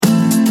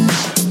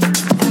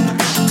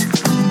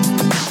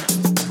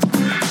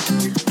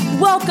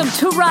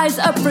Welcome to Rise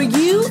Up For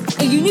You,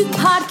 a unique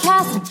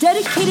podcast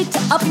dedicated to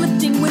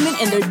uplifting women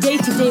in their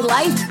day-to-day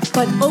life,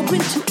 but open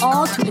to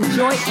all to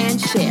enjoy and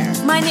share.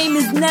 My name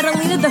is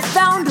Natalina, the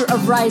founder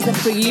of Rise Up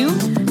For You.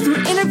 Through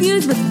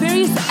interviews with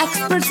various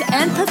experts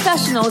and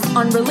professionals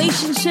on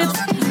relationships,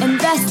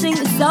 investing,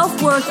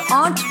 self-worth,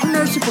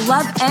 entrepreneurship,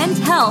 love, and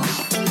health,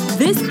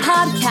 this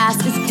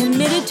podcast is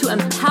committed to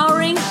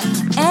empowering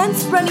and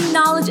spreading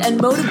knowledge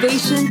and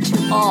motivation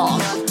to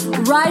all.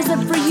 Rise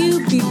up for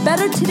you, be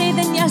better today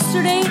than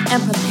yesterday,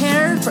 and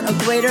prepare for a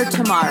greater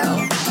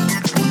tomorrow.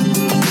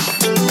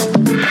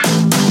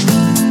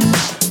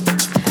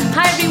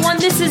 Hi everyone,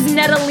 this is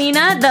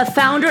Natalina, the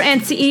founder and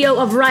CEO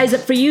of Rise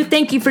Up For You.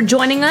 Thank you for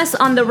joining us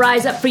on the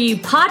Rise Up For You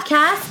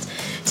podcast.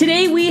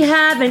 Today we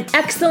have an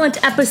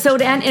excellent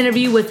episode and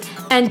interview with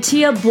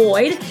Antia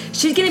Boyd.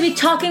 She's going to be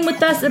talking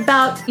with us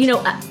about,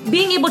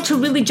 being able to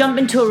really jump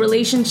into a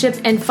relationship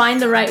and find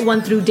the right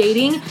one through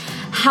dating,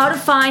 how to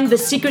find the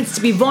secrets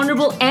to be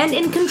vulnerable and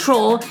in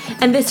control,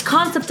 and this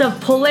concept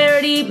of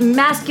polarity,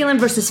 masculine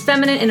versus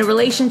feminine in a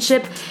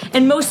relationship,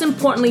 and most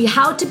importantly,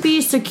 how to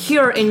be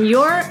secure in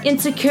your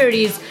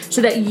insecurities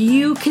so that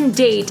you can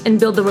date and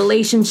build the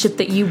relationship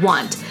that you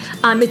want.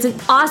 It's an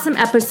awesome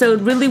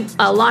episode, really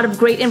a lot of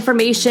great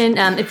information.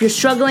 If you're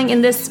struggling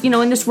in this,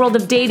 in this world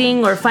of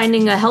dating or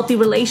finding a healthy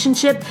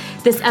relationship,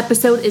 this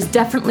episode is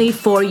definitely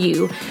for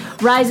you.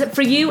 Rise up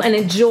for you and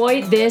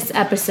enjoy this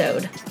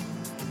episode.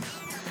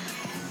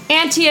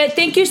 Antia,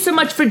 thank you so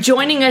much for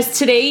joining us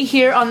today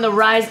here on the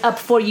Rise Up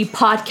For You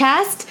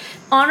podcast.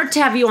 Honored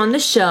to have you on the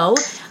show.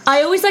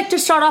 I always like to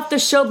start off the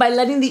show by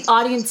letting the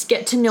audience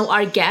get to know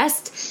our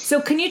guest.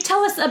 So can you tell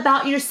us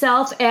about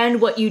yourself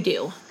and what you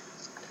do?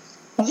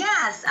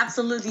 Yes,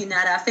 absolutely,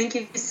 Nada. Thank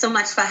you so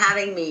much for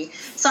having me.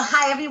 So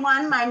hi,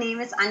 everyone. My name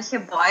is Antia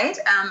Boyd.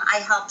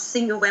 I help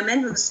single women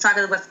who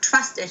struggle with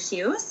trust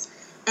issues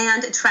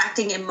and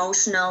attracting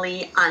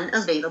emotionally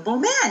unavailable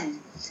men.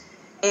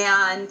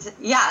 And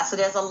so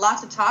there's a lot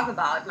to talk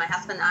about. My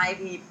husband and I,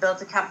 we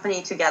built a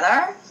company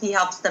together. He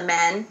helps the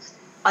men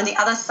on the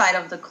other side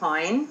of the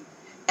coin.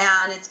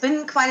 And it's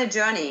been quite a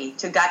journey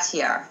to get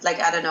here.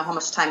 I don't know how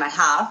much time I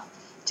have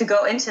to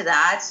go into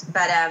that.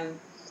 But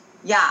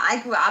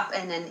I grew up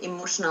in an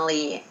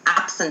emotionally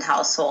absent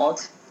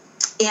household.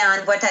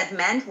 And what that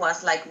meant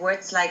was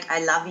words like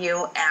I love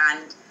you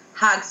and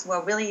hugs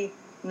were really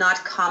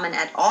not common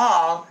at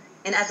all.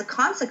 And as a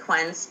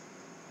consequence,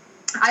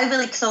 I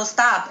really closed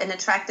up and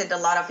attracted a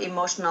lot of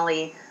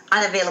emotionally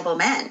unavailable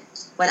men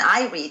when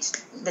I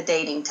reached the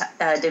dating,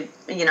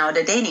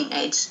 the dating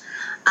age.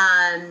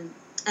 And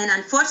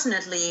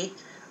unfortunately,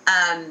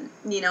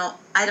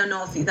 I don't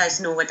know if you guys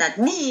know what that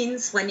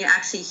means when you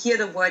actually hear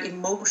the word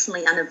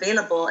emotionally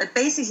unavailable. It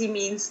basically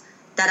means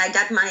that I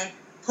got my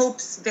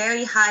hopes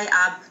very high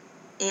up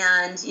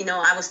and,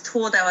 I was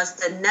told I was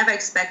the never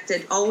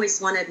expected, always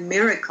wanted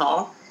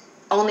miracle,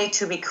 only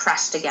to be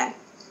crushed again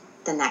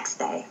the next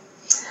day.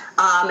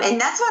 And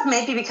that's what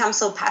made me become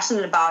so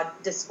passionate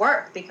about this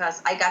work,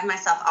 because I got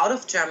myself out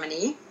of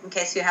Germany, in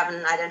case you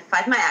haven't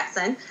identified my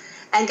accent,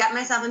 and got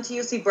myself into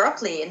UC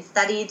Berkeley and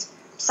studied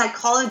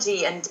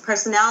psychology and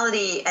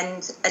personality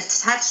and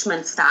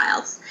attachment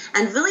styles,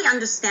 and really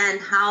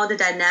understand how the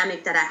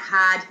dynamic that I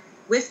had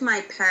with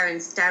my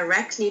parents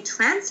directly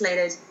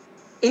translated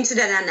into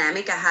the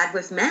dynamic I had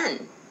with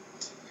men.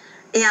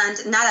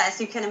 And Nada, as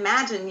you can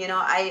imagine,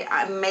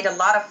 I made a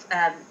lot of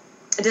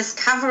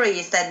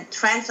discoveries that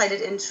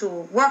translated into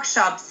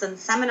workshops and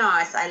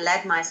seminars I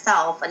led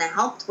myself, and I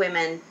helped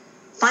women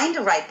find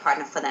the right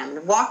partner for them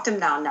and walk them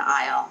down the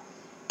aisle.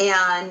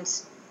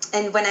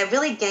 And when I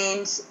really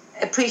gained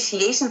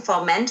appreciation for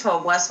a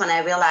mentor was when I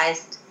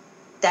realized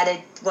that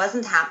it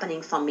wasn't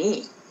happening for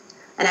me.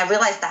 And I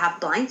realized I have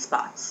blind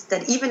spots,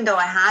 that even though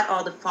I had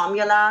all the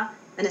formula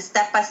and a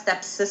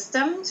step-by-step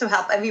system to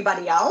help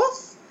everybody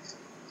else,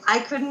 I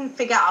couldn't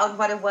figure out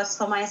what it was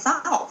for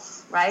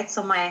myself, right?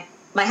 So my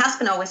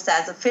husband always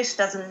says a fish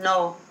doesn't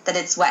know that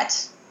it's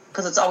wet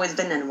because it's always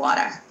been in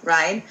water,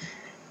 right?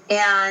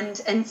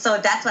 And so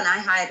that's when I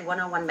hired a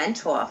one-on-one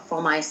mentor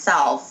for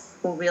myself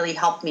who really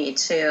helped me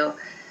to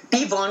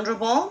be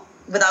vulnerable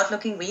without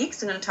looking weak.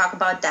 So I'm going to talk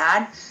about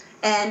that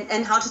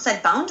and how to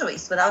set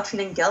boundaries without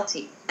feeling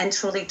guilty and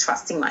truly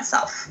trusting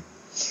myself.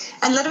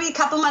 And literally a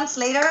couple months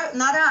later,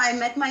 Nada, I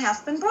met my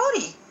husband,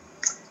 Brody.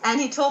 And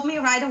he told me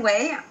right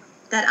away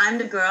that I'm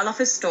the girl of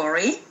his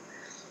story.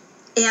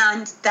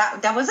 And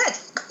that was it.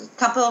 A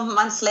couple of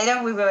months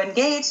later, we were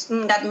engaged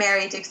and got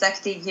married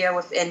exactly here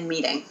within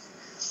meeting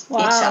each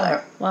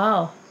other.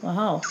 Wow.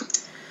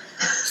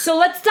 So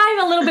let's dive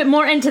a little bit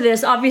more into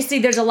this. Obviously,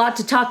 there's a lot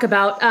to talk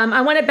about.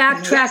 I want to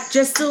backtrack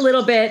just a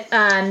little bit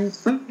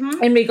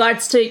in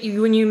regards to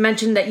when you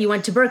mentioned that you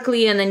went to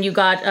Berkeley and then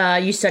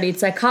you studied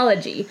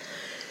psychology.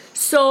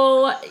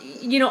 So,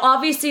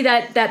 obviously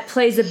that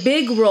plays a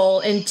big role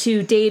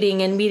into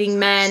dating and meeting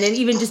men and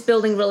even just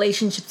building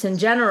relationships in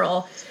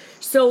general.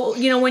 So,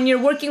 when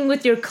you're working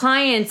with your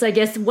clients, I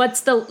guess, what's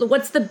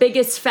the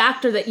biggest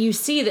factor that you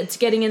see that's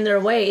getting in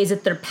their way? Is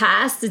it their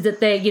past? Is it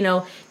they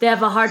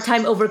have a hard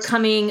time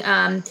overcoming,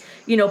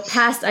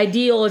 past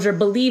ideals or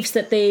beliefs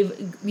that they've,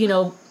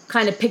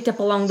 kind of picked up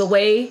along the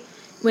way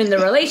in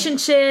their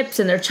relationships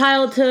and their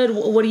childhood?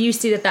 What do you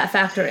see that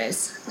factor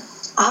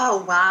is?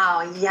 Oh,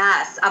 wow.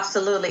 Yes,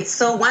 absolutely.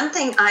 So one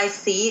thing I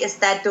see is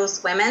that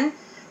those women,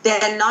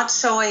 they're not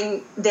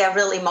showing their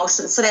real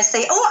emotions. So they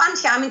say, oh,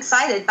 Antje, I'm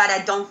excited, but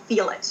I don't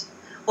feel it.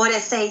 Or they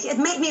say, it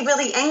made me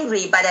really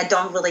angry, but I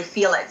don't really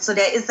feel it. So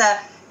there is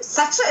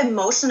such an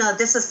emotional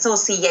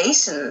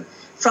disassociation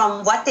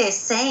from what they're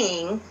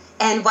saying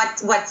and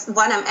what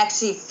I'm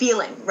actually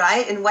feeling,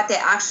 right? And what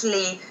they're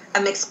actually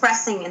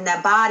expressing in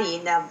their body,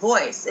 in their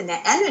voice, in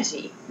their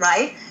energy,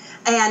 right?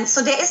 And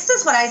so there is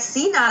this, what I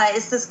see, Nada,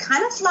 is this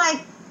kind of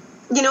like,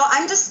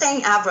 I'm just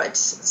staying average,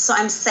 so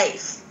I'm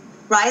safe.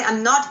 Right?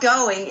 I'm not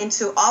going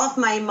into all of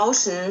my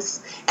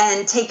emotions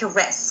and take a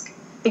risk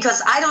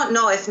because I don't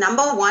know if,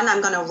 number one,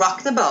 I'm going to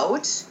rock the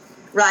boat,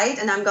 right?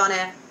 And I'm going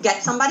to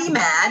get somebody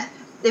mad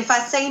if I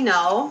say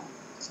no,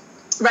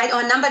 right?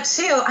 Or number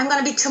two, I'm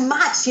going to be too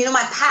much.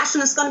 My passion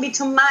is going to be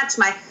too much.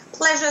 My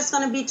pleasure is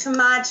going to be too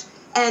much.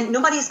 And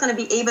nobody's going to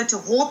be able to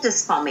hold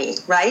this for me,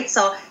 right?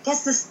 So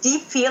there's this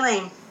deep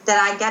feeling that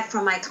I get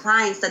from my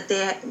clients that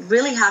they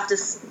really have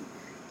this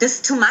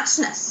too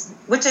muchness,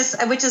 which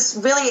is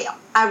really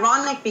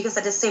ironic because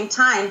at the same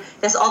time,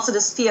 there's also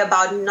this fear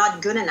about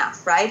not good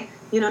enough, right?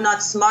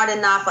 Not smart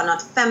enough or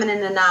not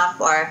feminine enough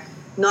or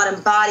not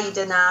embodied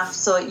enough.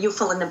 So you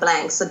fill in the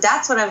blank. So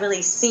that's what I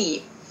really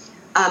see.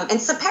 And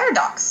it's a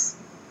paradox,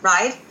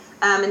 right?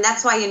 And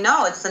that's why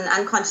it's an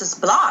unconscious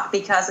block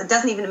because it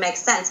doesn't even make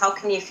sense. How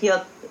can you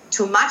feel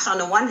too much on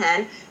the one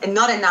hand and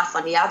not enough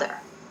on the other,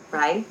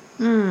 right?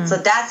 So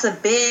that's a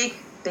big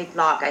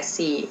block I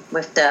see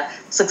with the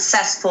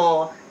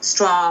successful,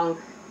 strong,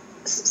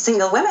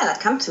 single women that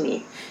come to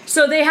me.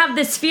 So they have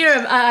this fear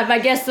of I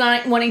guess,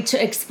 not wanting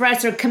to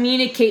express or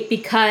communicate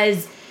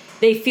because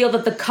they feel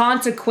that the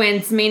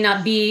consequence may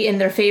not be in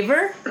their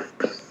favor?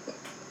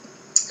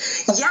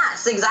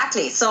 Yes,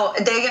 exactly. So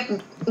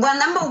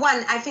number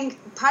one, I think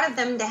part of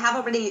them, they have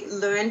already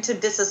learned to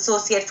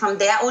disassociate from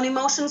their own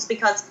emotions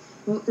because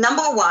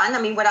number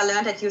one, what I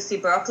learned at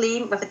UC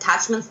Berkeley with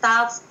attachment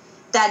styles,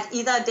 that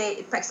either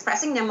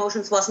expressing their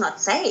emotions was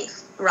not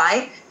safe,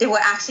 right? They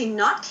were actually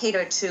not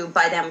catered to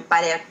by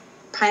their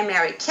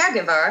primary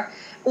caregiver,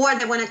 or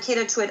they were not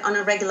catered to it on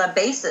a regular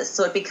basis.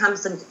 So it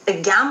becomes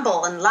a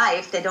gamble in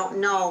life. They don't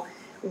know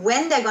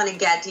when they're going to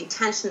get the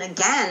attention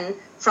again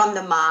from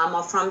the mom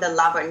or from the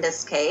lover in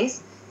this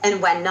case,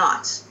 and when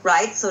not,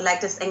 right? So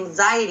like this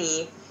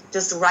anxiety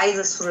just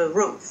rises through the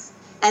roof.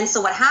 And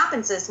so what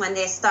happens is when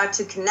they start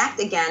to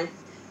connect again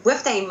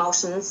with their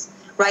emotions,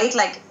 right?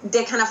 Like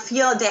they kind of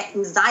feel their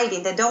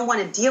anxiety. They don't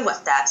want to deal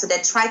with that. So they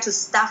try to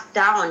stuff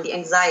down the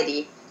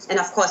anxiety. And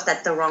of course,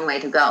 that's the wrong way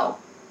to go.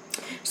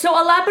 So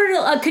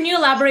can you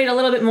elaborate a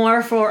little bit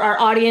more for our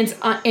audience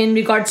in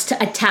regards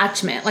to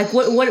attachment? Like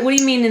what do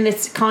you mean in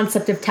this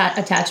concept of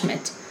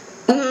attachment?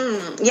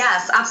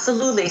 Yes,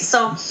 absolutely.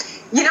 So,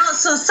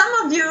 so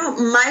some of you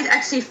might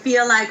actually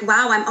feel like,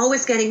 wow, I'm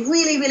always getting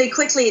really, really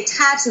quickly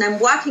attached and I'm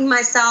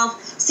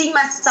seeing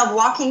myself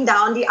walking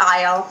down the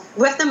aisle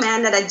with the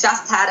man that I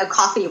just had a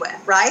coffee with,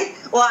 right?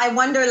 Or I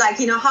wonder,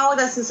 how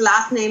does his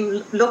last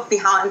name look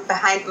behind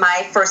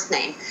my first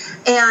name?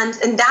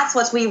 And that's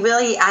what we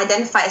really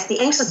identify as the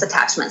anxious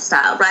attachment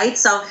style, right?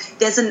 So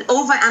there's an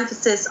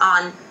overemphasis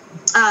on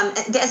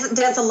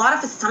there's a lot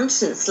of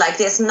assumptions, like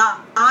there's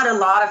not a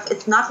lot of,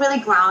 it's not really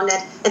grounded,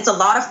 it's a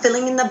lot of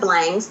filling in the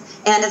blanks,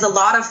 and there's a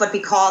lot of what we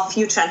call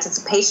future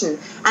anticipation,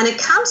 and it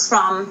comes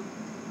from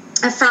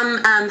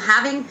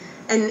having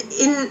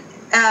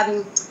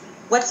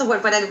what's the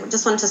word, what I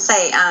just want to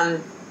say,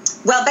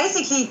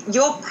 basically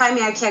your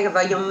primary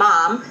caregiver, your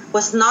mom,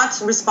 was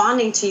not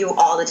responding to you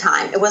all the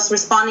time. It was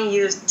responding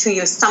to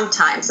you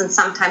sometimes, and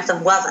sometimes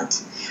it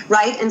wasn't,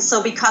 right? And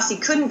so because you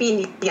couldn't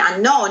be in the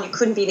unknown, you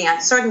couldn't be in the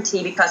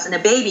uncertainty, because in a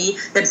baby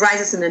that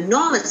rises an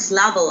enormous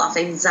level of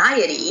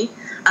anxiety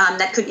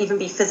that could even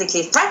be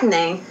physically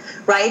threatening,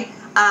 right?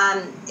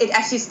 It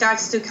actually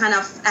starts to kind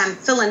of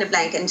fill in the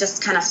blank and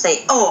just kind of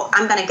say, oh,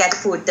 I'm going to get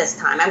food this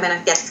time. I'm going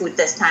to get food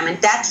this time.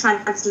 And that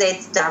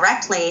translates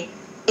directly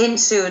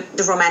into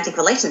the romantic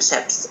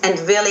relationships and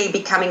really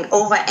becoming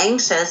over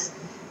anxious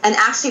and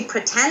actually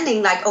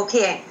pretending like,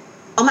 okay,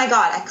 oh my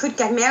God, I could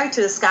get married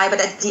to this guy,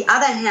 but at the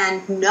other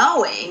hand,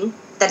 knowing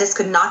that this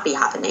could not be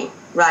happening,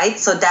 right?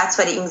 So that's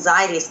where the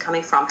anxiety is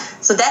coming from.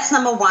 So that's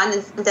number one.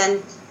 And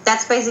then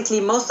that's basically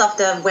most of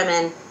the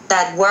women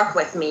that work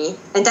with me.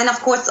 And then,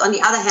 of course, on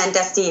the other hand,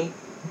 there's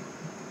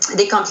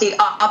the complete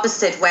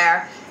opposite,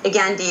 where,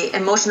 again, the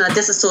emotional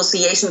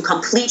disassociation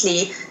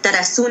completely, that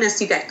as soon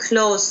as you get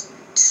close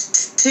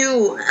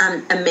to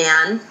a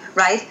man,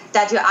 right,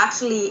 that you're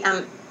actually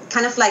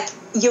kind of like,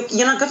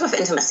 you're not good with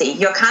intimacy.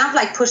 You're kind of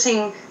like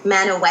pushing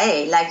men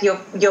away. Like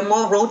you're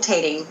more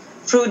rotating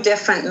through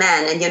different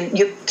men, and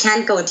you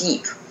can't go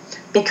deep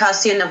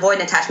because you're an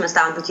avoidant attachment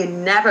style, but you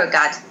never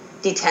got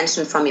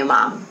detention from your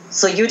mom.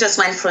 So you just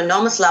went through an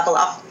enormous level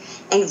of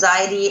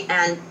anxiety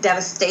and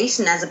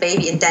devastation as a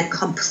baby, and then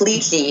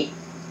completely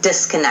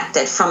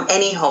disconnected from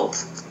any hope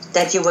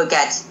that you will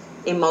get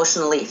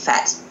emotionally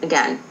fed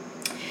again.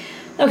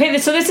 Okay,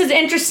 so this is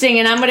interesting,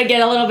 and I'm going to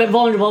get a little bit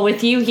vulnerable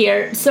with you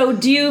here. So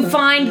do you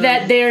find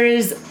that there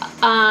is,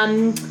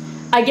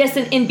 I guess,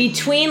 in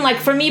between? Like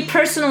for me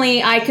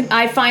personally,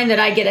 I find that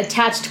I get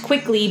attached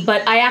quickly,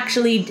 but I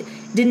actually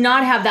did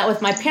not have that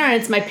with my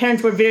parents. My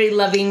parents were very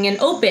loving and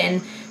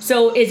open.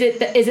 So is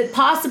it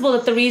possible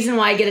that the reason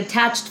why I get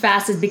attached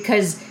fast is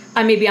because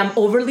I'm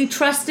overly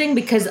trusting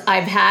because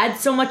I've had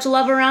so much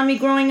love around me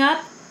growing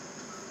up?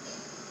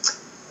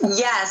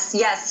 Yes.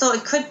 So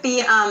it could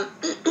be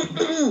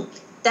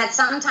that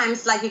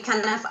sometimes like you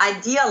kind of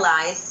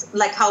idealize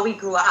like how we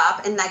grew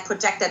up and like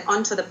project that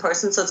onto the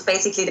person. So it's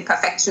basically the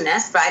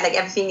perfectionist, right? Like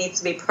everything needs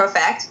to be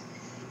perfect.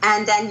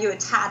 And then you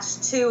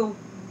attach to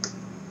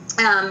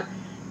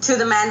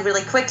the man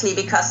really quickly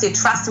because you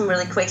trust him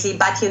really quickly,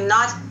 but you're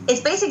not,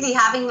 it's basically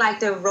having like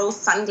the rose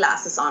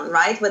sunglasses on,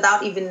 right?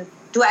 Without even,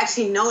 do I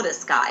actually know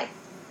this guy?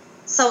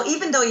 So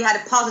even though you had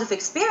a positive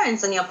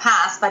experience in your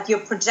past, but you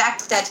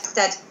project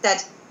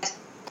that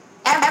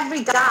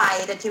every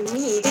guy that you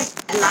meet is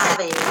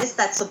loving, is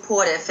that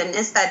supportive, and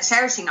is that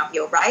cherishing of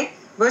you, right?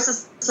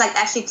 Versus like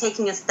actually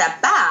taking a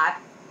step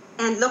back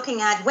and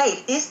looking at,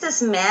 wait, is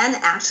this man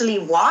actually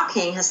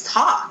walking his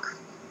talk?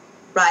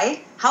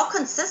 Right? How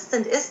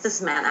consistent is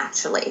this man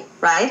actually?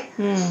 Right?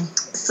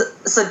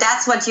 So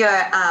that's what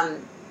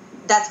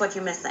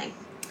you're missing.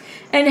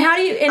 And how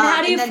do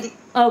you?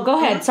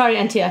 Go ahead. Sorry,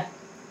 Antia.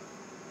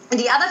 And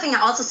the other thing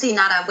I also see,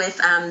 Nada,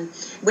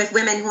 with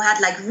women who had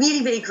like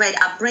really, really great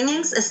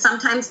upbringings is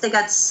sometimes they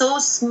got so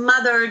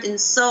smothered and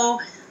so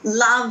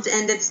loved,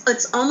 and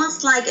it's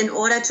almost like in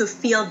order to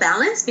feel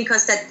balanced,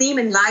 because that theme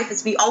in life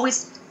is we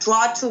always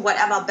draw to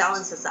whatever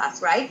balances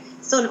us, right?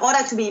 So in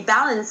order to be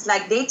balanced,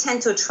 like they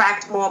tend to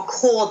attract more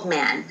cold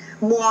men,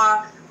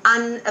 more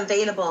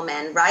unavailable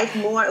men, right?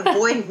 More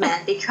avoidant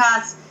men,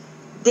 because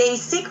they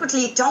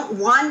secretly don't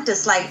want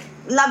this like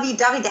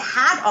lovey-dovey. They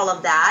had all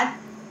of that,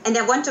 and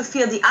they want to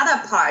feel the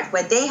other part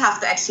where they have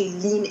to actually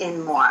lean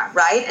in more,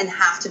 right? And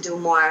have to do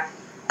more,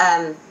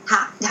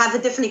 have a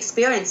different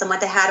experience than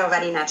what they had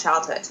already in their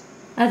childhood.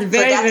 That's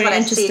very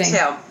interesting.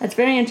 That's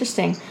very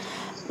interesting.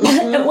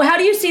 How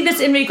do you see this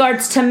in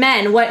regards to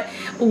men? What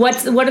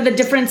are the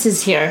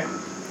differences here?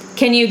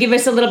 Can you give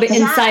us a little bit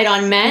insight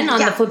on men on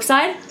the flip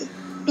side?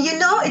 You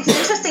know, it's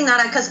interesting,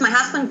 Nada, because my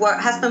husband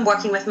has been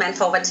working with men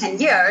for over 10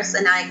 years,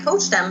 and I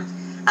coach them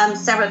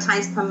several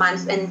times per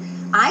month. And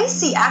I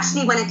see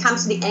actually when it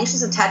comes to the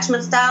anxious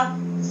attachment style,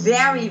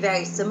 very,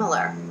 very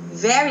similar.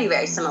 Very,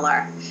 very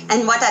similar.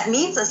 And what that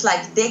means is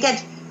like they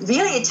get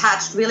really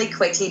attached really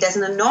quickly. There's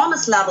an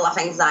enormous level of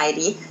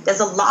anxiety. There's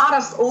a lot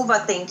of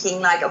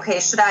overthinking, like, okay,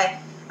 should I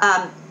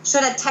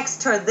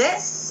text her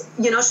this?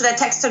 You know, should I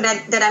text her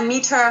that I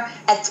meet her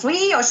at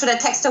 3, or should I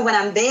text her when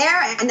I'm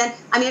there? And then,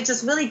 it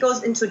just really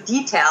goes into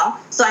detail.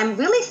 So I'm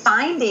really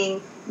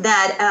finding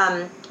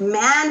that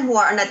men who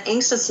are on that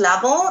anxious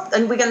level,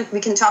 and we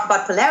can talk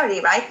about polarity,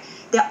 right?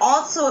 They're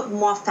also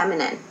more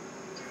feminine,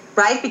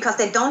 right? Because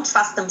they don't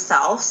trust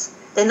themselves.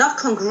 They're not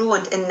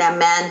congruent in their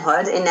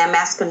manhood, in their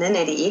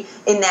masculinity,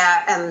 in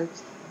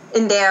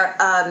their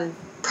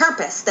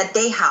purpose that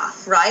they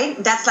have, right?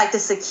 That's like the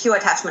secure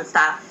attachment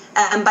style.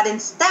 But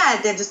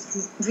instead, they're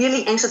just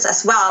really anxious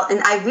as well.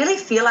 And I really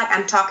feel like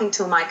I'm talking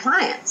to my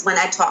clients when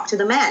I talk to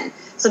the men.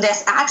 So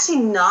there's actually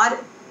not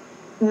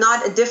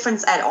a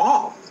difference at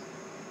all.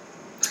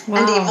 Wow.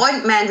 And the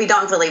avoidant men we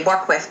don't really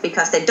work with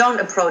because they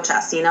don't approach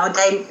us. You know,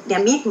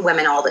 they're meeting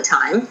women all the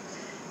time.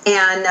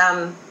 And,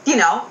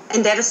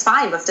 and they're just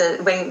fine with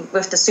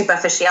the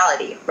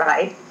superficiality,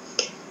 right?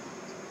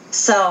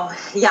 So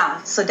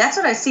that's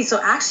what I see. So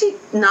actually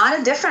not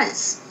a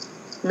difference.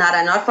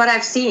 Not what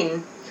I've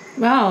seen.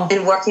 Wow.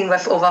 In working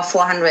with over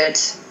 400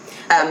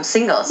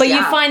 singles. But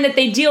you find that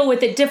they deal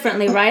with it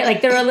differently, right?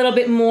 Like they're a little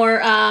bit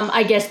more,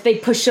 I guess they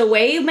push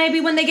away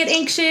maybe when they get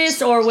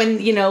anxious or when,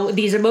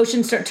 these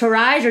emotions start to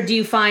rise, or do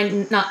you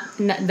find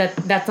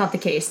that's not the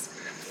case?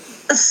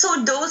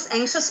 So those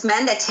anxious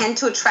men, they tend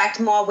to attract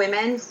more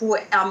women who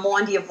are more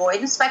on the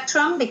avoidance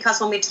spectrum, because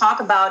when we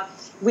talk about,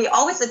 we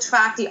always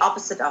attract the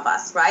opposite of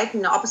us, right?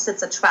 And the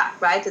opposites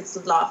attract, right? It's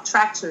the law of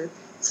attraction.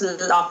 It's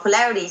the law of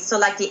polarity. So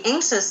like the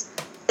anxious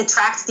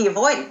attracts the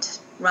avoidant,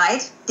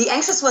 right? The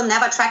anxious will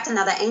never attract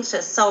another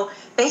anxious. So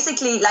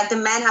basically, like the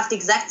men have the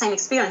exact same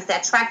experience. They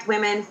attract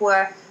women who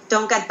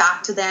don't get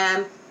back to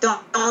them,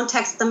 don't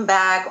text them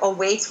back, or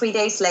wait 3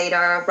 days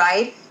later,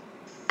 right?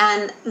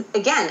 And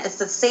again, it's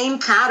the same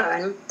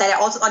pattern that they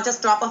also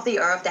just drop off the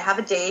earth. They have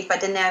a date,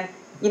 but then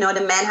the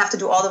men have to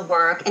do all the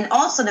work. And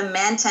also the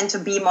men tend to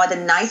be more the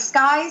nice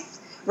guys,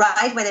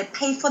 right? Where they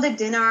pay for the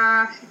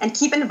dinner and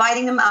keep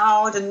inviting them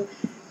out. And,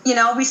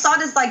 we saw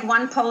this like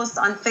one post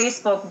on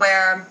Facebook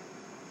where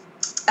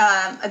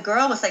a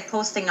girl was like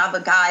posting up a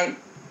guy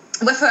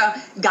with her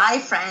guy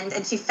friend,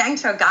 and she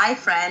thanked her guy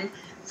friend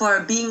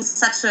for being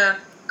such a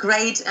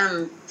great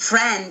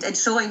friend and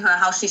showing her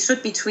how she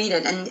should be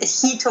treated. And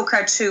he took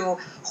her to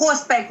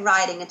horseback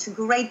riding and to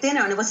great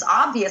dinner. And it was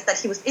obvious that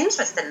he was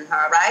interested in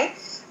her, right?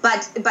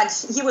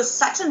 But he was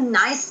such a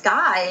nice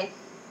guy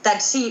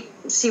that she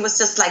was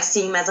just like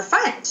seeing him as a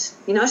friend.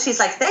 You know, she's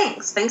like,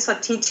 thanks for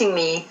teaching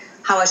me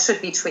how I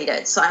should be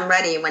treated. So I'm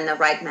ready when the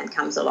right man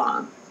comes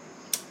along.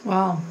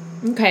 Wow.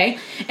 Okay.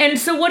 And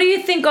so what do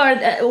you think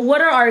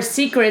what are our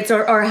secrets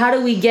or how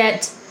do we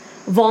get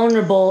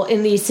vulnerable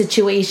in these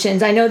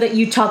situations? I know that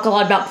you talk a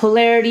lot about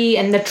polarity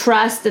and the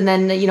trust and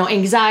then,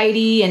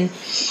 anxiety and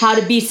how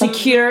to be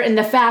secure in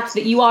the fact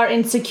that you are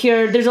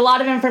insecure. There's a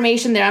lot of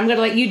information there. I'm going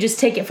to let you just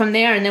take it from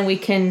there and then we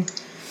can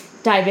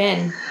dive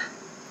in.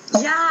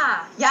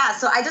 Yeah.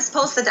 So I just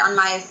posted on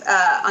my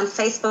on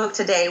Facebook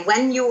today,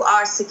 when you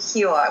are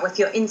secure with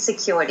your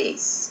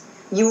insecurities,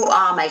 you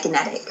are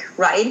magnetic,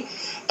 right?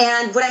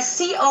 And what I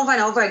see over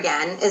and over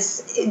again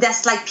is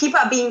that's like people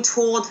are being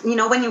told,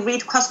 when you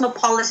read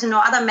Cosmopolitan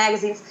or other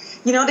magazines,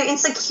 the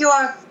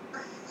insecure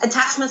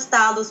attachment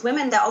style, those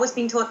women, they're always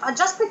being told, oh,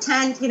 just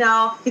pretend, you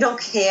don't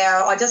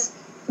care, or just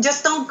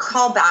don't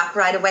call back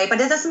right away.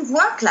 But it doesn't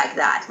work like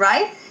that,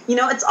 right?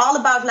 It's all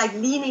about like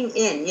leaning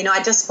in.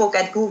 I just spoke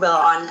at Google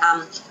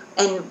on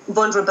and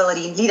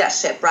vulnerability in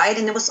leadership, right?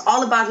 And it was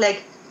all about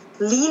like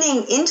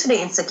leaning into the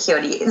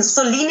insecurity. And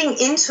so leaning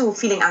into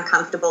feeling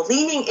uncomfortable,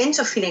 leaning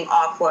into feeling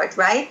awkward,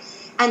 right?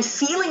 And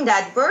feeling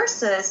that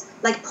versus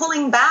like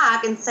pulling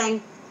back and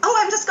saying, oh,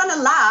 I'm just going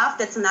to laugh.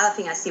 That's another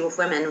thing I see with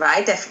women,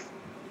 right? They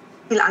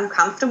feel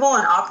uncomfortable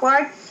and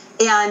awkward.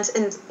 And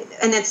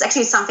it's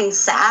actually something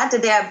sad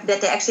that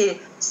they're actually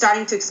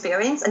starting to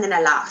experience, and then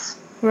they laugh.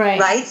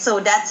 Right. So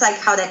that's like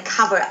how they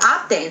cover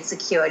up their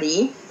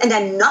insecurity, and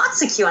they're not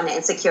secure in their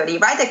insecurity,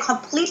 right? They're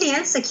completely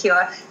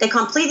insecure. They're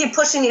completely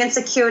pushing the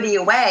insecurity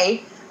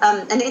away.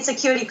 And the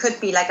insecurity could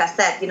be, like I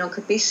said,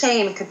 could be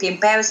shame, it could be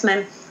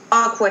embarrassment,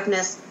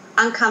 awkwardness,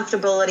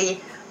 uncomfortability,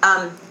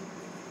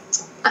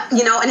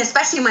 and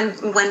especially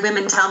when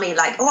women tell me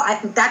like,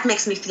 that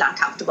makes me feel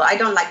uncomfortable. I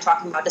don't like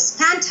talking about this.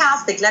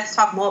 Fantastic. Let's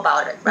talk more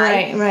about it.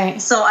 Right.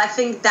 So I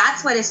think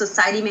that's where the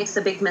society makes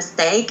a big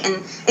mistake.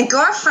 And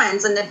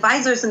girlfriends and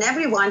advisors and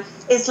everyone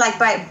is like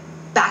by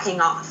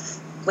backing off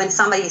when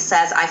somebody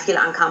says, I feel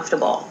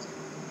uncomfortable,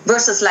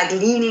 versus like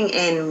leaning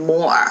in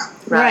more.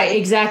 Right.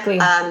 Exactly.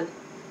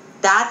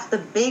 That's the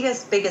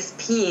biggest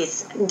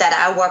piece that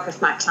I work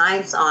with my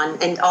clients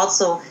on, and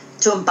also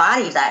to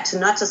embody that, to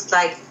not just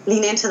like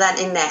lean into that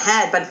in their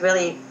head, but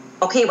really,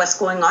 okay, what's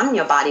going on in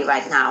your body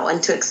right now,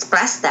 and to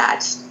express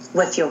that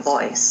with your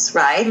voice,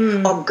 right?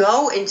 Or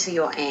go into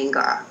your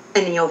anger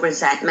and your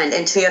resentment,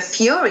 into your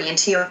fury,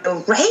 into your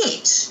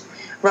rage,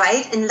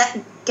 right? And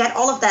get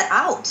all of that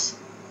out,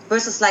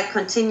 versus like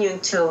continuing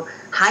to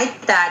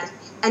hide that.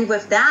 And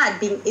with that,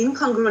 being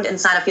incongruent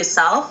inside of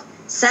yourself,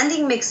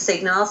 sending mixed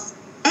signals,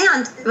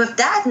 and with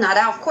that,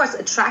 Nada, of course,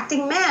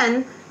 attracting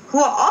men who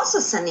are also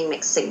sending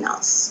mixed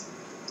signals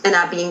and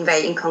are being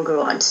very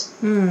incongruent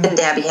in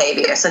their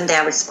behaviors and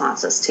their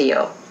responses to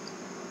you.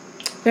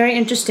 Very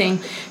interesting.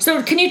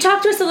 So can you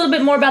talk to us a little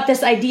bit more about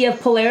this idea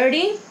of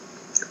polarity?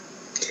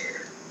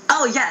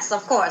 Oh, yes,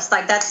 of course.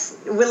 Like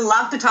we'll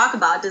love to talk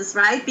about this,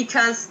 right?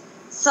 Because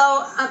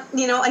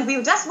and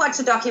we just watched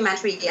a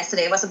documentary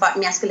yesterday. It was about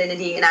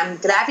masculinity, and I'm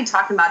glad we're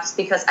talking about this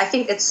because I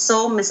think it's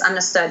so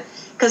misunderstood.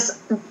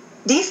 Because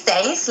these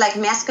days, like,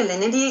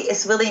 masculinity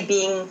is really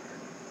being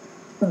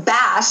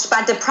bashed,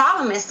 but the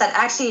problem is that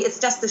actually it's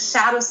just the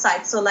shadow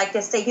side. So like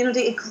they say,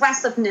 the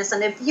aggressiveness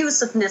and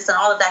abusiveness and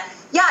all of that.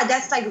 Yeah,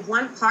 that's like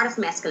one part of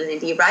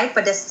masculinity, right?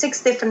 But there's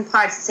 6 different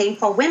parts. Same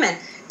for women.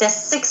 There's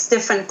 6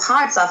 different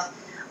parts of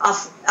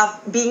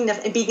being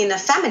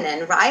the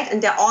feminine, right?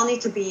 And they all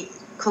need to be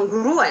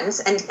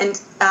congruent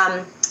and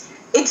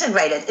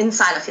integrated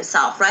inside of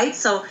yourself, right?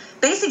 So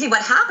basically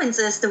what happens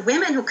is the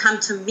women who come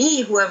to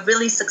me who are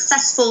really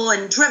successful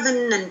and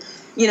driven and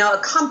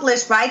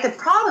accomplished, right? The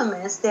problem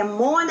is they're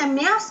more in the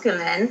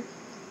masculine,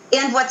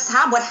 and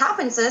what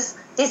happens is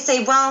they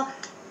say, well,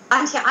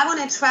 Antje, I want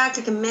to attract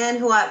like a man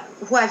who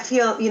I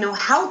feel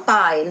held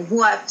by, and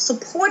who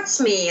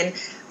supports me, and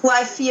who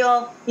I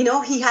feel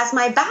he has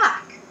my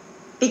back,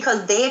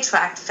 because they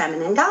attract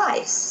feminine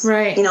guys,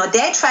 right?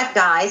 They attract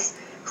guys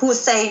who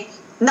say,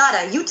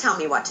 Nada, you tell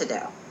me what to do.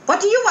 What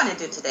do you want to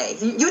do today?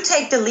 You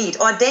take the lead.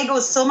 Or they go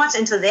so much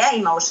into their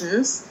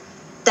emotions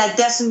that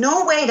there's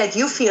no way that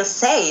you feel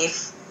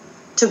safe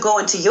to go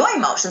into your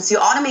emotions. You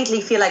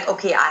automatically feel like,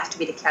 okay, I have to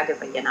be the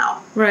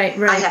caregiver, Right.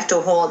 I have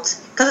to hold,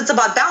 because it's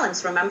about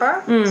balance,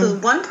 remember? So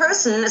one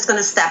person is going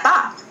to step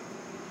up,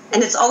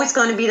 and it's always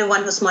going to be the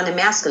one who's more the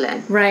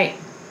masculine.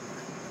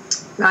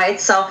 Right.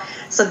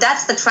 So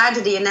that's the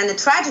tragedy. And then the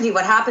tragedy,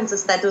 what happens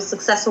is that those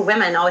successful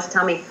women always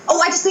tell me,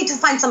 I just need to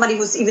find somebody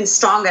who's even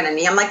stronger than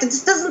me. I'm like, it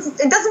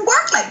doesn't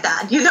work like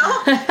that, You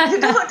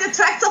don't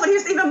attract somebody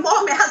who's even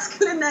more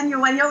masculine than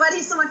you when you're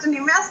already so much in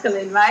your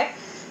masculine, right?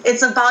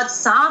 It's about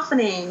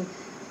softening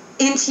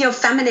into your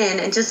feminine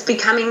and just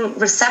becoming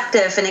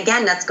receptive. And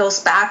again, that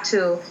goes back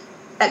to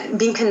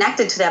being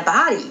connected to their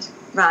body,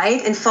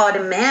 right? And for the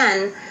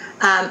men,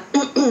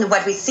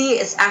 what we see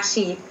is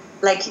actually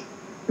like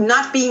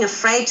not being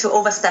afraid to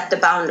overstep the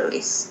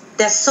boundaries.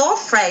 They're so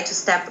afraid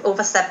to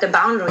overstep the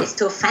boundaries,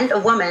 to offend a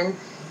woman,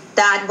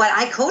 that what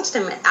I coach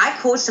them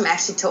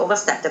actually to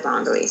overstep the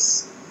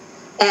boundaries,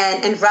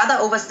 and rather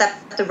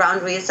overstep the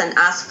boundaries and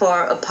ask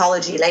for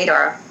apology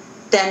later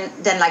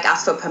than like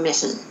ask for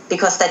permission,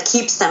 because that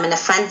keeps them in a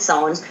friend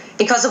zone.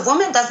 Because a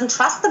woman doesn't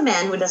trust the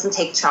man who doesn't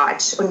take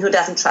charge and who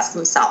doesn't trust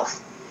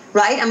himself,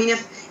 right? I mean,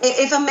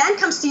 if a man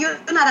comes to you,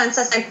 Nada, and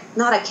says like,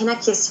 Nada, can I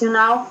kiss you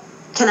now?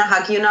 Can I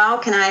hug you now?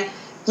 Can I,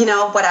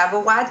 whatever,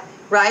 what,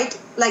 right?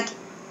 Like,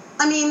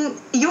 I mean,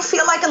 you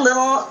feel like a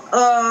little,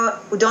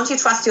 don't you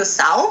trust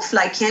yourself?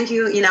 Like, can't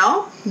you,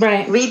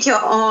 right, read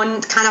your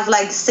own kind of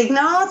like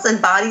signals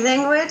and body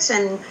language?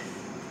 And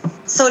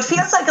so it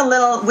feels like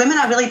women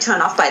are really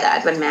turned off by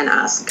that when men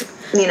ask,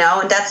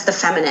 and that's the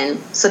feminine.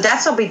 So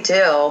that's what we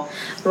do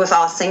with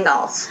our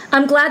singles.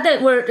 I'm glad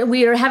that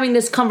we are having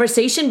this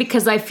conversation,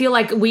 because I feel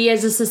like we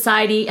as a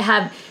society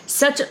have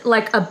such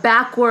like a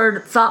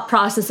backward thought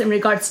process in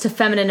regards to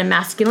feminine and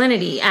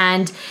masculinity.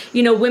 And,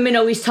 women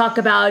always talk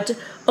about,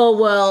 oh,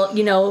 well,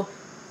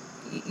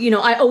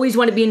 I always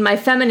want to be in my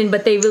feminine,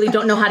 but they really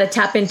don't know how to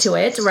tap into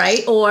it,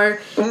 right?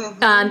 Or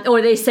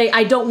they say,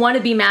 I don't want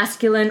to be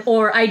masculine,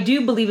 or I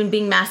do believe in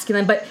being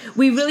masculine, but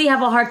we really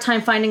have a hard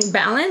time finding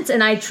balance.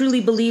 And I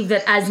truly believe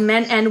that as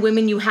men and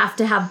women, you have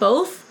to have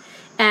both,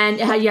 and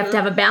you have to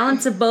have a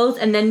balance of both,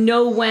 and then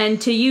know when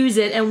to use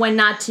it and when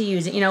not to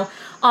use it.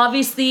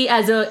 Obviously,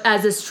 as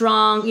a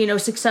strong,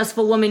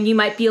 successful woman, you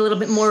might be a little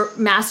bit more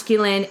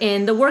masculine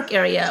in the work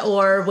area,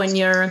 or when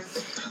you're,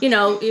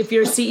 if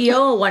you're a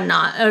CEO or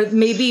whatnot, or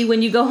maybe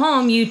when you go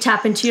home, you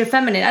tap into your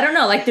feminine. I don't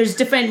know, like there's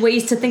different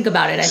ways to think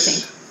about it, I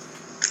think.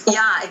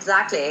 Yeah,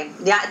 exactly.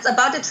 Yeah, it's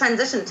about the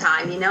transition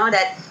time,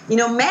 that,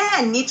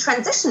 men need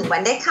transition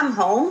when they come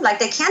home. Like,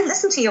 they can't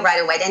listen to you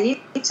right away.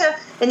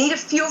 They need a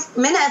few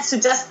minutes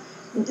to just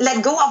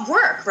let go of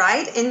work,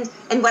 right? And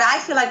what I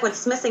feel like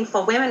what's missing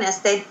for women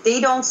is that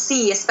they don't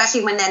see,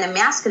 especially when they're in a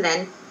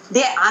masculine,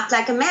 they act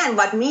like a man.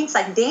 What means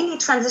like they need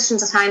transition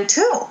time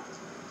too.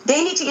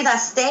 They need to either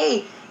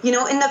stay,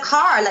 in the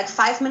car like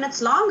 5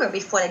 minutes longer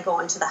before they go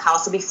into the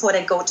house or before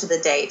they go to the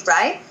date,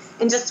 right?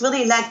 And just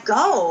really let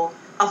go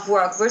of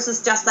work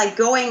versus just like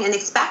going and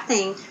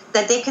expecting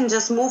that they can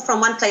just move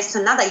from one place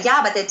to another.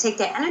 Yeah, but they take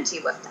their energy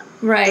with them.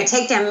 Right. They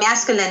take their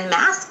masculine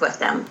mask with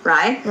them,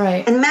 right?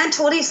 Right. And men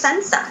totally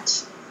sense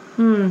that.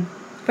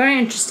 Very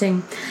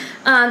interesting.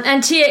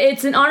 And Tia,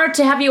 it's an honor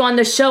to have you on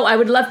the show. I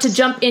would love to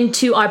jump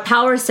into our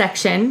power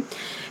section.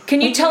 Can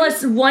you tell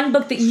us one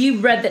book that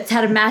you've read that's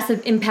had a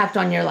massive impact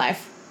on your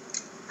life?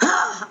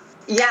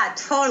 Yeah,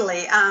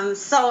 totally.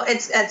 So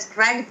it's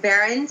Greg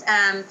Behrendt.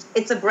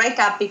 It's a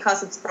breakup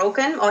because it's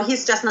broken, or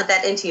he's just not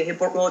that into you. He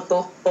wrote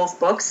both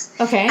books.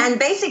 Okay. And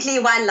basically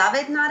why I love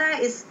it,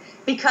 Nada, is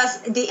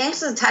because the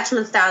anxious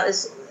attachment style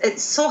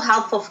it's so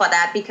helpful for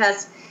that,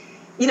 because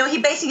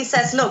he basically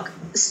says, look,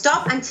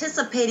 stop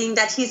anticipating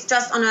that he's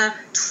just on a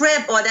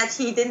trip, or that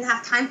he didn't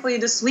have time for you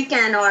this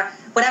weekend or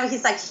whatever.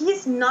 He's like,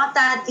 he's not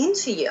that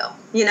into you,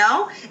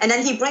 And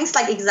then he brings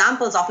like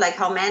examples of like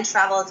how men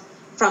traveled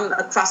from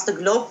across the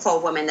globe for a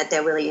woman that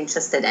they're really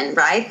interested in,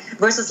 right?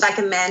 Versus like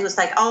a man who's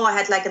like, oh, I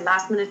had like a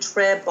last minute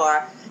trip,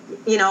 or,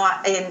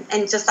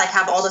 and just like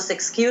have all those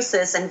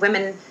excuses. And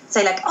women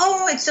say like,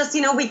 oh, it's just,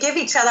 we give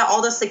each other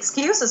all those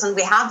excuses and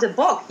we have the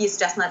book. He's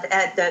just not,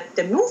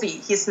 the movie,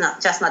 he's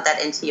just not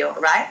that into you,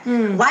 right?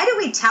 Why do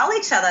we tell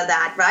each other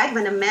that, right?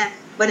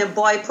 When a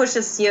boy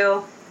pushes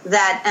you,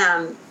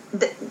 that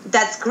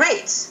that's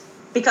great.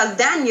 Because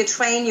then you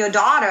train your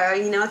daughter,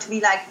 to be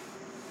like,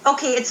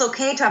 okay, it's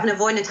okay to have an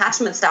avoidant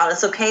attachment style.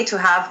 It's okay to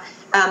have,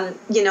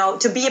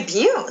 to be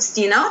abused,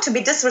 to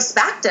be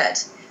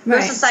disrespected. Right.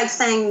 Versus like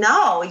saying,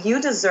 no,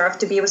 you deserve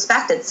to be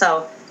respected.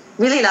 So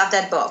really love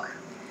that book.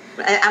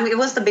 I mean, it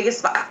was the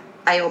biggest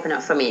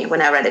eye-opener for me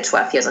when I read it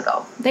 12 years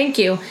ago. Thank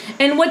you.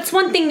 And what's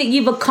one thing that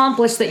you've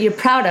accomplished that you're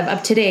proud of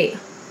up to date?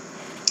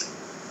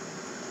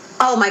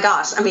 Oh my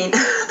gosh. I mean,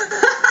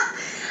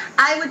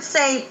 I would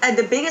say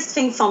the biggest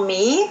thing for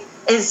me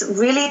is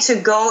really to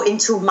go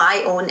into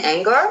my own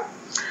anger.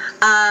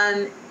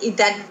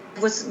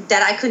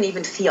 That I couldn't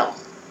even feel,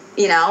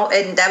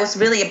 and that was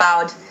really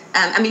about,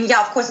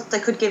 of course I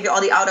could give you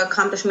all the outer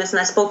accomplishments, and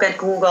I spoke at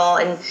Google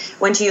and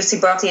went to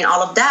UC Berkeley and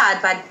all of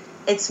that,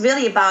 but it's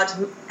really about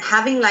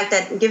having like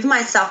that, give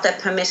myself that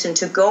permission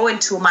to go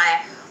into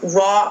my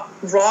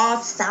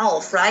raw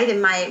self, right?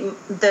 And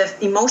the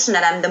emotion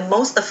that I'm the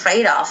most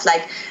afraid of,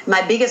 like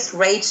my biggest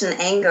rage and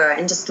anger,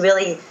 and just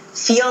really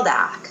feel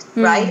that,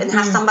 right? And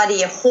have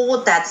somebody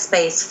hold that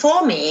space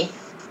for me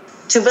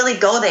to really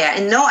go there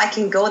and know I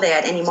can go there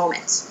at any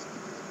moment.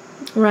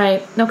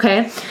 Right.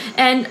 Okay.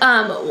 And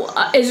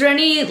is there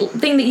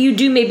anything that you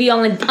do maybe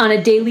on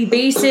a daily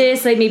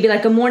basis, like maybe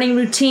like a morning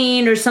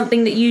routine or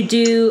something that you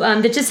do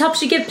that just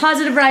helps you get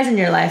positive rise in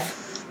your life?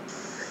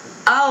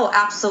 Oh,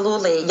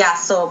 absolutely. Yeah.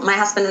 So my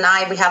husband and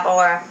I, we have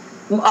our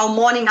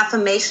morning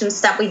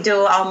affirmations that we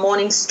do, our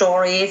morning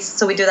stories.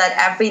 So we do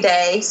that every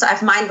day. So I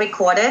have mine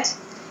recorded,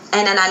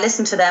 and then I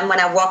listen to them when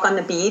I walk on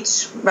the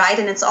beach, right?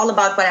 And it's all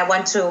about what I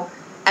want to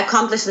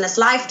accomplish in this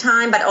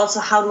lifetime, but also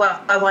how do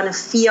I want to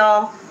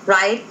feel,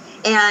 right?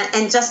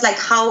 And just like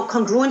how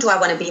congruent do I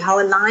want to be? How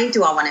aligned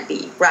do I want to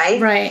be?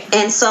 Right.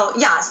 And so,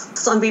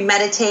 so we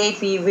meditate,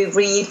 we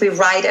read, we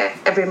write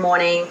every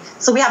morning.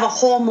 So we have a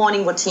whole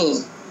morning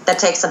routine that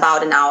takes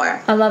about an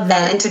hour. I love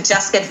that. And to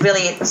just get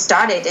really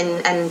started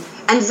and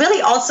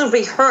really also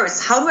rehearse,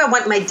 how do I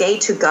want my day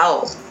to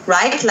go?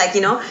 Right. Like,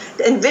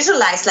 and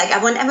visualize, like I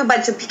want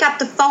everybody to pick up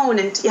the phone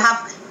and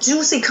have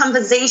juicy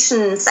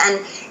conversations and,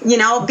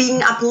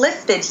 being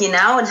uplifted,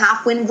 and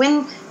have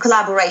win-win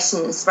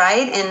collaborations.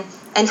 Right.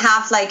 And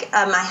have like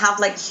I have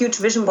like huge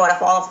vision board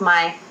of all of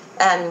my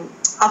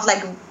of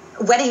like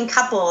wedding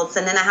couples,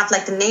 and then I have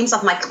like the names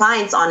of my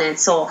clients on it.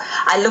 So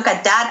I look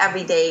at that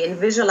every day and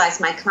visualize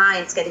my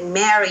clients getting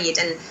married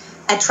and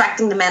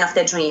attracting the man of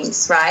their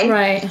dreams.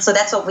 Right. So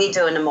that's what we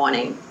do in the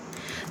morning.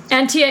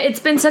 Antia, it's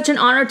been such an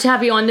honor to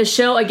have you on the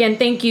show. Again,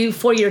 thank you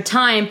for your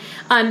time.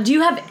 Do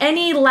you have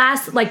any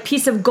last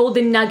piece of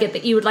golden nugget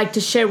that you would like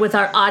to share with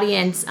our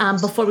audience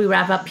before we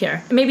wrap up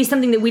here? Maybe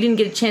something that we didn't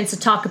get a chance to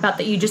talk about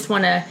that you just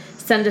want to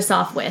send us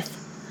off with.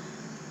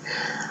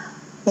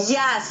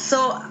 Yeah,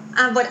 so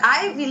what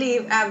I really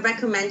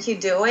recommend you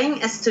doing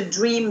is to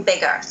dream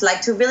bigger.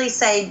 Like to really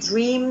say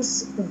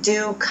dreams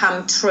do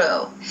come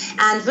true,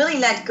 and really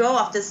let go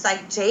of this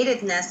like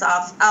jadedness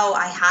of, oh,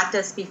 I had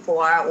this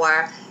before,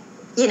 or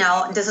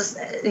this is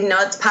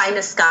it's pie in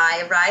the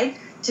sky, right?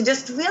 To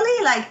just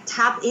really like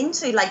tap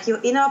into like your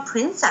inner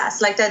princess,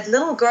 like that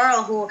little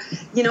girl who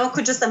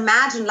could just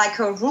imagine like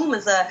her room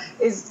is a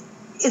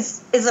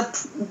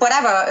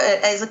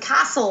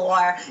castle,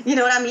 or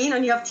what I mean,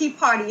 and you have tea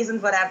parties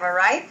and whatever,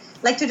 right?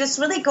 Like to just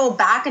really go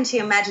back into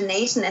your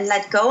imagination and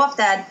let go of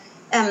that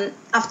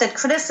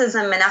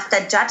criticism and of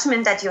that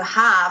judgment that you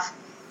have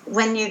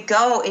when you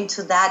go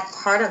into that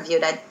part of you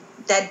that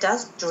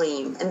does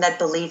dream and that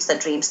believes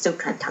that dreams do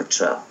come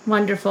true.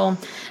 Wonderful.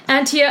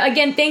 Antia,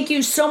 again, thank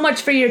you so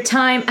much for your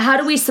time. How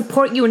do we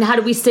support you and how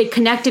do we stay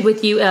connected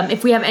with you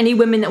if we have any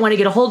women that want to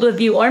get a hold of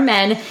you or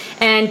men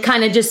and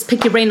kind of just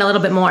pick your brain a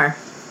little bit more?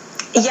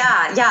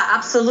 Yeah,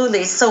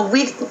 absolutely. So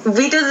we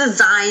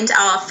designed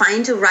our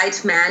Find the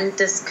Right Man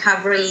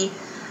discovery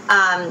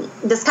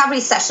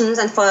sessions,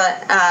 and for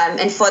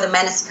the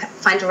men is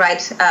Find the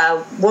Right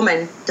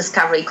Woman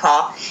discovery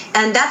call,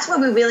 and that's where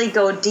we really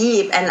go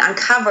deep and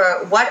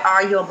uncover what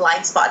are your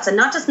blind spots, and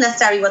not just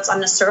necessarily what's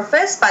on the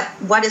surface, but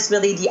what is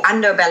really the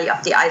underbelly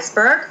of the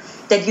iceberg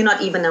that you're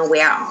not even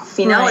aware of,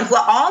 Right. And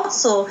we'll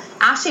also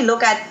actually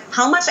look at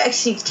how much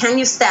actually can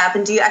you step,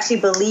 and do you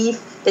actually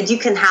believe that you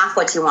can have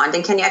what you want,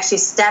 and can you actually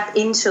step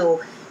into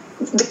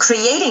the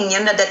creating,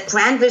 that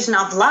grand vision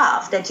of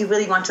love that you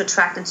really want to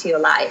attract into your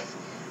life.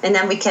 And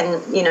then we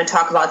can,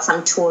 talk about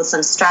some tools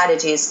and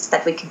strategies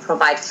that we can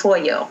provide for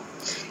you.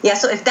 Yeah,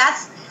 so if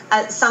that's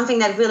something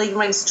that really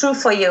rings true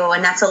for you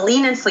and that's a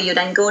lean-in for you,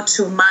 then go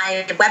to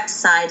my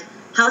website,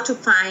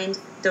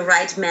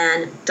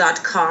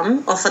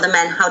 howtofindtherightman.com, or for the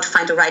men,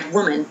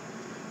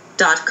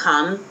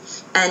 howtofindtherightwoman.com,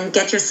 and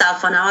get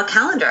yourself on our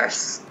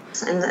calendars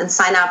and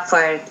sign up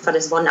for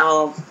this 1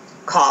 hour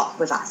call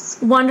with us.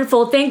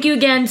 Wonderful. Thank you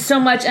again so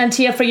much,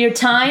 Antia, for your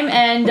time,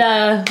 and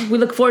we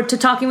look forward to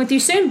talking with you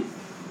soon.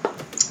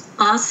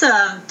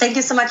 Awesome. Thank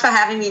you so much for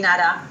having me,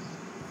 Nada.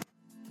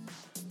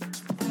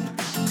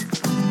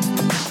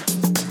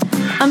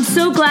 I'm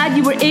so glad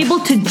you were able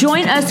to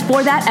join us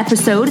for that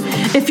episode.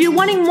 If you're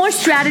wanting more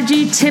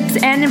strategy, tips,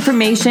 and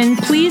information,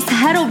 please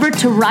head over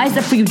to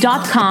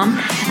riseupforyou.com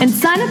and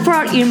sign up for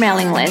our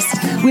emailing list.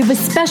 We have a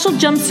special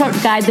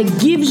jumpstart guide that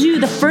gives you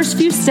the first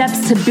few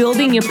steps to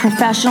building your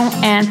professional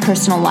and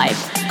personal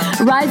life.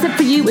 Rise Up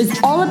For You is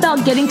all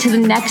about getting to the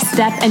next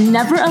step and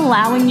never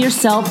allowing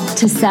yourself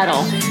to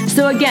settle.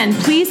 So again,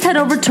 please head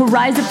over to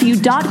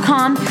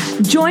riseupforyou.com,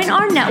 join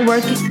our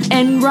network,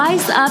 and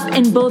rise up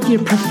in both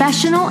your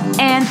professional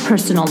and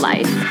personal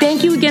life.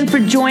 Thank you again for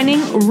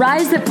joining.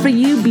 Rise Up For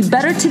You, be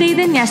better today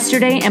than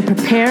yesterday, and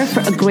prepare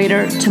for a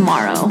greater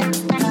tomorrow.